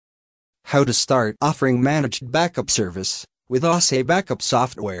How to start offering managed backup service with Ahsay backup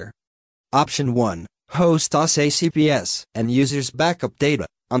software. Option 1. Host Ahsay CPS and users backup data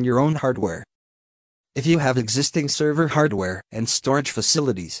on your own hardware. If you have existing server hardware and storage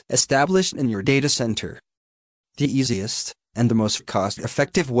facilities established in your data center, the easiest and the most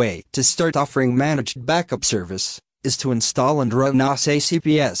cost-effective way to start offering managed backup service is to install and run Ahsay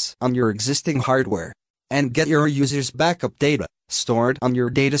CPS on your existing hardware and get your users' backup data stored on your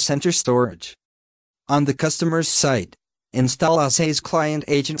data center storage. On the customer's site, install Ahsay's client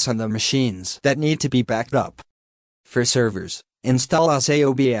agents on the machines that need to be backed up. For servers, install Ahsay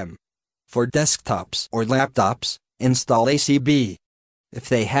OBM. For desktops or laptops, install ACB. If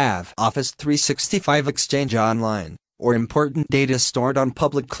they have Office 365 Exchange Online, or important data stored on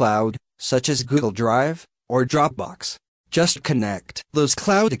public cloud, such as Google Drive or Dropbox, just connect those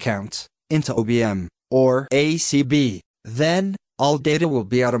cloud accounts into OBM or ACB. Then, all data will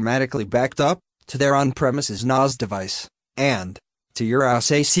be automatically backed up to their on-premises NAS device and to your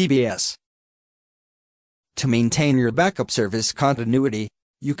Ahsay CPS. To maintain your backup service continuity,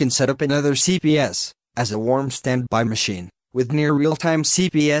 you can set up another CPS as a warm standby machine with near real-time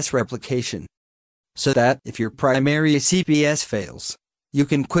CPS replication, so that if your primary CPS fails, you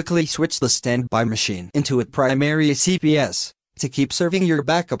can quickly switch the standby machine into a primary CPS to keep serving your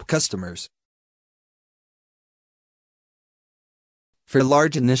backup customers. For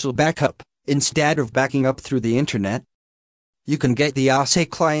large initial backup, instead of backing up through the internet, you can get the Ahsay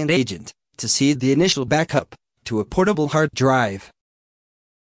client agent to seed the initial backup to a portable hard drive.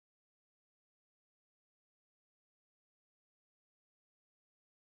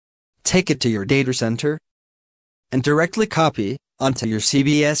 Take it to your data center and directly copy onto your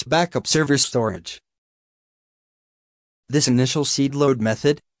CPS backup server storage. This initial seed load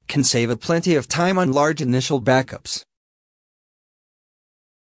method can save plenty of time on large initial backups.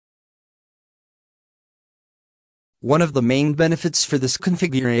 One of the main benefits for this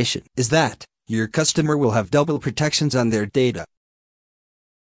configuration is that your customer will have double protections on their data.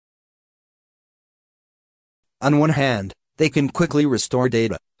 On one hand, they can quickly restore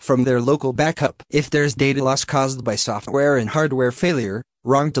data from their local backup if there's data loss caused by software and hardware failure,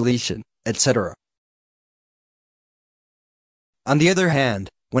 wrong deletion, etc. On the other hand,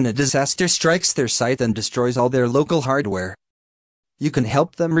 when a disaster strikes their site and destroys all their local hardware, you can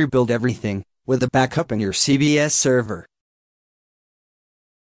help them rebuild everything with a backup in your CPS server.